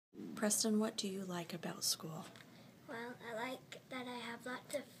Preston, what do you like about school? Well, I like that I have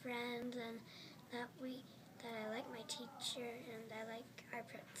lots of friends and that I like my teacher and I like our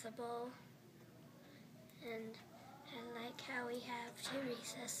principal. And I like how we have 2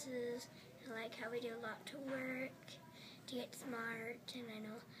 recesses. I like how we do lots of work to get smart, and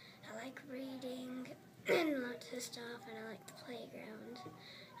I like reading and lots of stuff, and I like the playground.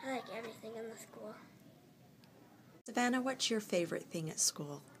 I like everything in the school. Savannah, what's your favorite thing at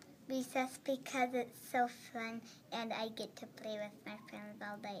school? Recess, because it's so fun and I get to play with my friends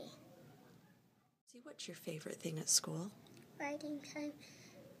all day. See, what's your favorite thing at school? Writing time,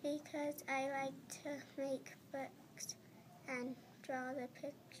 because I like to make books and draw the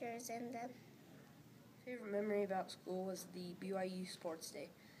pictures in them. Favorite memory about school was the BYU Sports Day,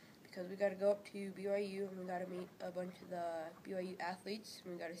 because we got to go up to BYU and we got to meet a bunch of the BYU athletes,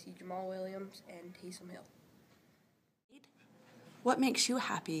 and we got to see Jamal Williams and Taysom Hill. What makes you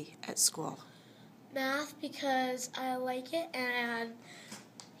happy at school? Math, because I like it, and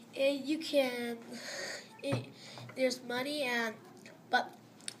there's money, but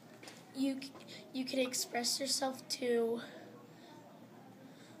you can express yourself too.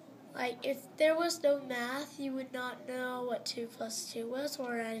 Like, if there was no math, you would not know what 2 plus 2 was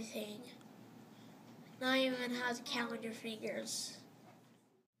or anything. Not even how to count on your fingers.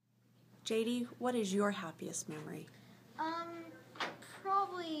 JD, what is your happiest memory?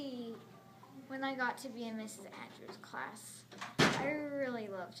 Probably when I got to be in Mrs. Andrews' class. I really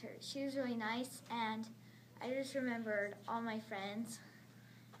loved her. She was really nice, and I just remembered all my friends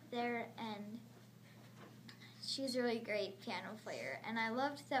there, and she was a really great piano player. And I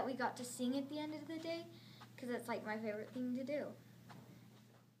loved that we got to sing at the end of the day, because it's like my favorite thing to do.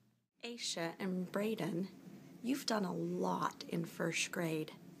 Aisha and Braden, you've done a lot in 1st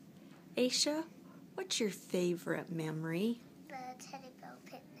grade. Aisha, what's your favorite memory? The Teddy Bear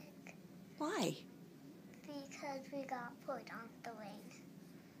picnic, Why? because we got put on the wing.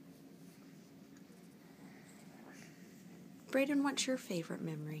 Braden, what's your favorite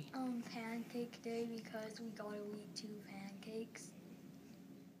memory? Pancake day, because we got to eat 2 pancakes.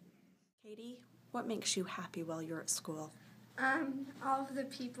 Katie, what makes you happy while you're at school? All of the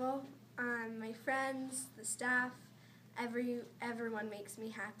people, my friends, the staff, everyone makes me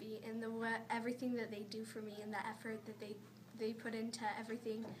happy, and everything that they do for me and the effort that they put into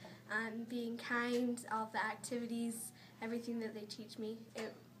everything, being kind, all the activities, everything that they teach me,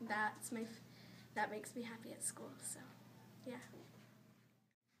 that makes me happy at school. So, yeah.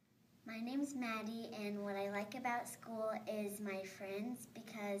 My name's Maddie, and what I like about school is my friends,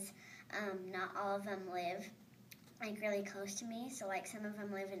 because not all of them live like really close to me. So like some of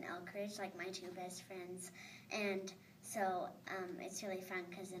them live in Elkridge, like my 2 best friends, and so it's really fun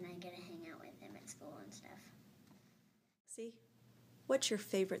because then I get to hang out with them at school and stuff. See, what's your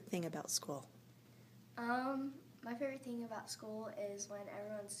favorite thing about school? My favorite thing about school is when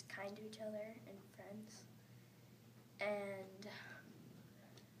everyone's kind to each other and friends, and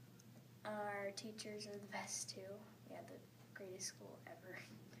our teachers are the best too. We had the greatest school ever.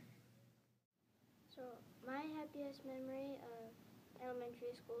 So my happiest memory of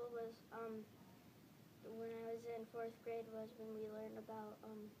elementary school was when I was in 4th grade, was when we learned about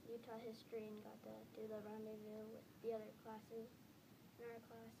Utah history and got to do the rendezvous with the other classes in our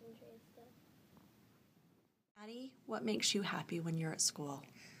class and trade stuff. Addie, what makes you happy when you're at school?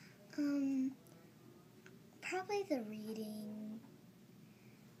 Probably the reading,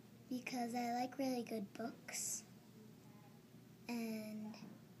 because I like really good books, and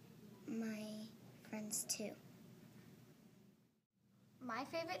my friends too. My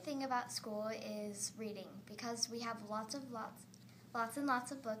favorite thing about school is reading, because we have lots and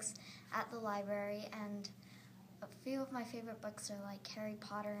lots of books at the library, and a few of my favorite books are like Harry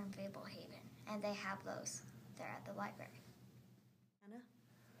Potter and Fablehaven, and they have those there at the library. Anna,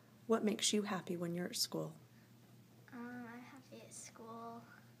 what makes you happy when you're at school? I'm happy at school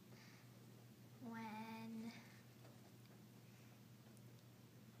when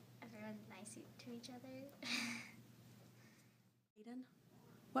everyone's nice to each other. Aiden,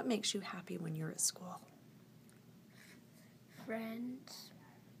 what makes you happy when you're at school? Friends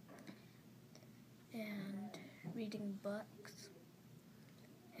and reading books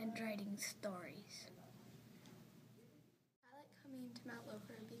and writing stories. I like coming to Mount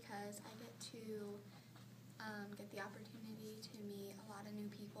Loper because I get to get the opportunity to meet a lot of new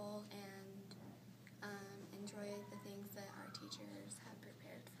people and enjoy the things that our teachers have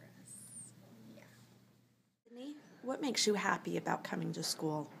prepared for us. Yeah. Sydney, what makes you happy about coming to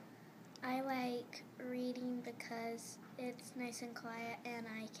school? I like reading because it's nice and quiet, and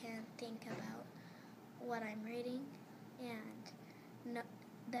I can think about what I'm reading and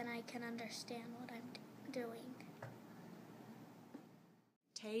then I can understand what I'm doing.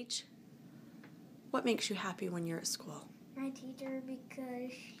 Tage, what makes you happy when you're at school? My teacher,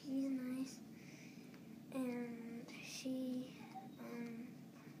 because she's nice and she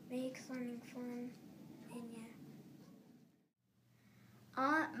makes learning fun, and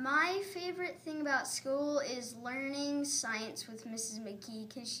yeah. My favorite thing about school is learning science with Mrs. McKee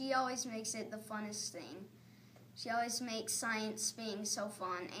because she always makes it the funnest thing. She always makes science being so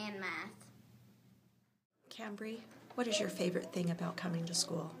fun and math. Cambry, what is your favorite thing about coming to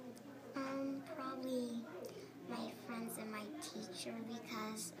school? Probably my friends and my teacher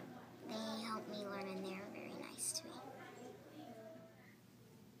because they help me learn and they're very nice to me.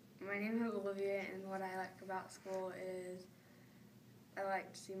 My name is Olivia, and what I like about school is I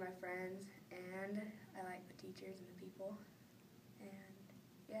like to see my friends, and I like the teachers and the people, and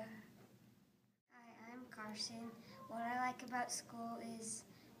yeah. Hi, I'm Carson. What I like about school is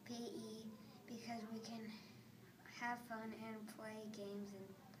PE because we can have fun and play games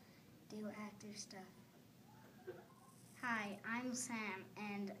and do active stuff. Hi, I'm Sam,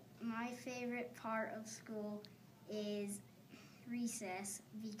 and my favorite part of school is recess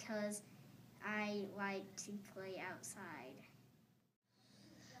because I like to play outside.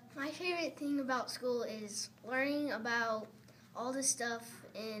 My favorite thing about school is learning about all the stuff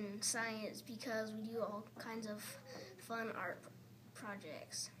in science because we do all kinds of fun art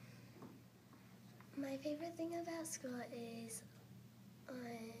projects. My favorite thing about school is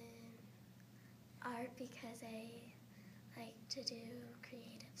art because I like to do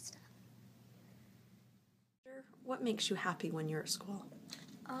creative stuff. What makes you happy when you're at school?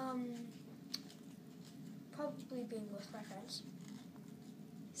 Probably being with my friends.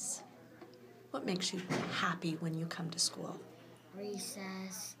 What makes you happy when you come to school?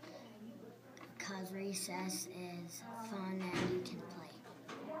 Recess, because recess is fun and you can play.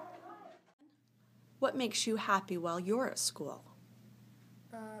 What makes you happy while you're at school?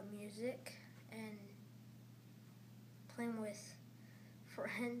 Music and playing with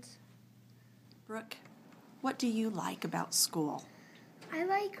friends. Brooke, what do you like about school? I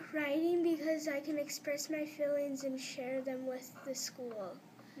like writing because I can express my feelings and share them with the school,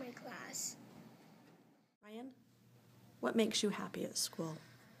 my class. Ryan, what makes you happy at school?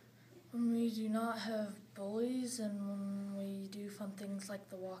 When we do not have bullies and when we do fun things like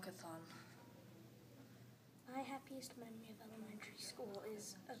the walkathon. My happiest memory of elementary school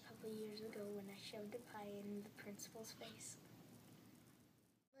is a couple of years ago when I shoved a pie in the principal's face.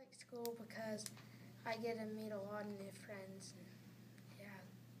 I like school because I get to meet a lot of new friends. And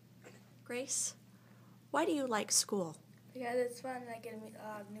yeah. Grace, why do you like school? Because it's fun and I get to meet a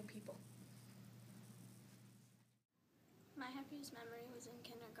lot of new people. My happiest memory was in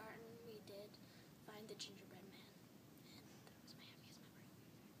kindergarten. We did find the gingerbread man, and that was my happiest memory.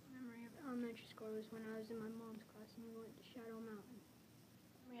 Memory of elementary school was when I was in my mom's class and we went to Shadow Mountain.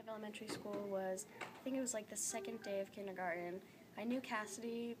 Memory of elementary school was, I think it was like the second day of kindergarten. I knew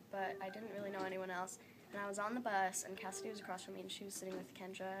Cassidy, but I didn't really know anyone else. And I was on the bus, and Cassidy was across from me, and she was sitting with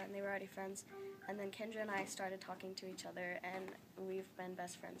Kendra, and they were already friends. And then Kendra and I started talking to each other, and we've been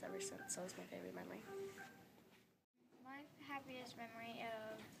best friends ever since, so it's my favorite memory. My happiest memory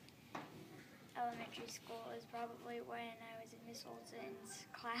of elementary school is probably when I was in Miss Olsen's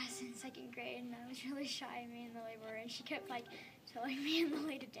class in second grade, and I was really shy, me and the laborer, and she kept telling me and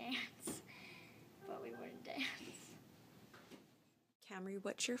Lily to dance, but we wouldn't dance. Camry,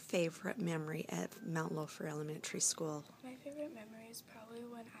 what's your favorite memory at Mount Lofer Elementary School? My favorite memory is probably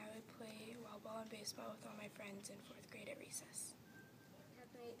when I would play wild ball and baseball with all my friends in 4th grade at recess. My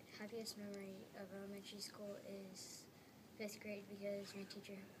happiest memory of elementary school is 5th grade because my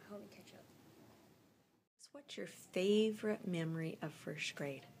teacher helped me catch up. What's your favorite memory of 1st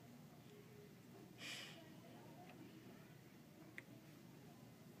grade?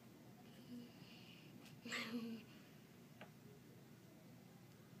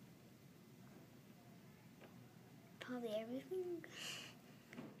 Probably everything.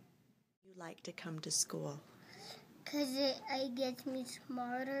 You like to come to school? Because it gets me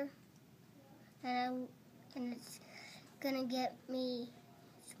smarter, and it's going to get me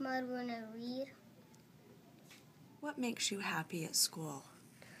smarter when I read. What makes you happy at school?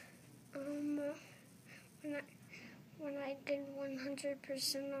 When I did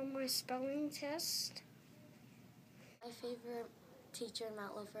 100% on my spelling test. My favorite teacher in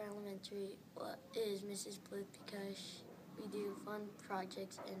Mount Lofer Elementary is Mrs. Bluth because we do fun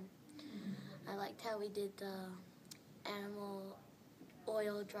projects, and I liked how we did the animal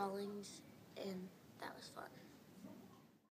oil drawings, and that was fun.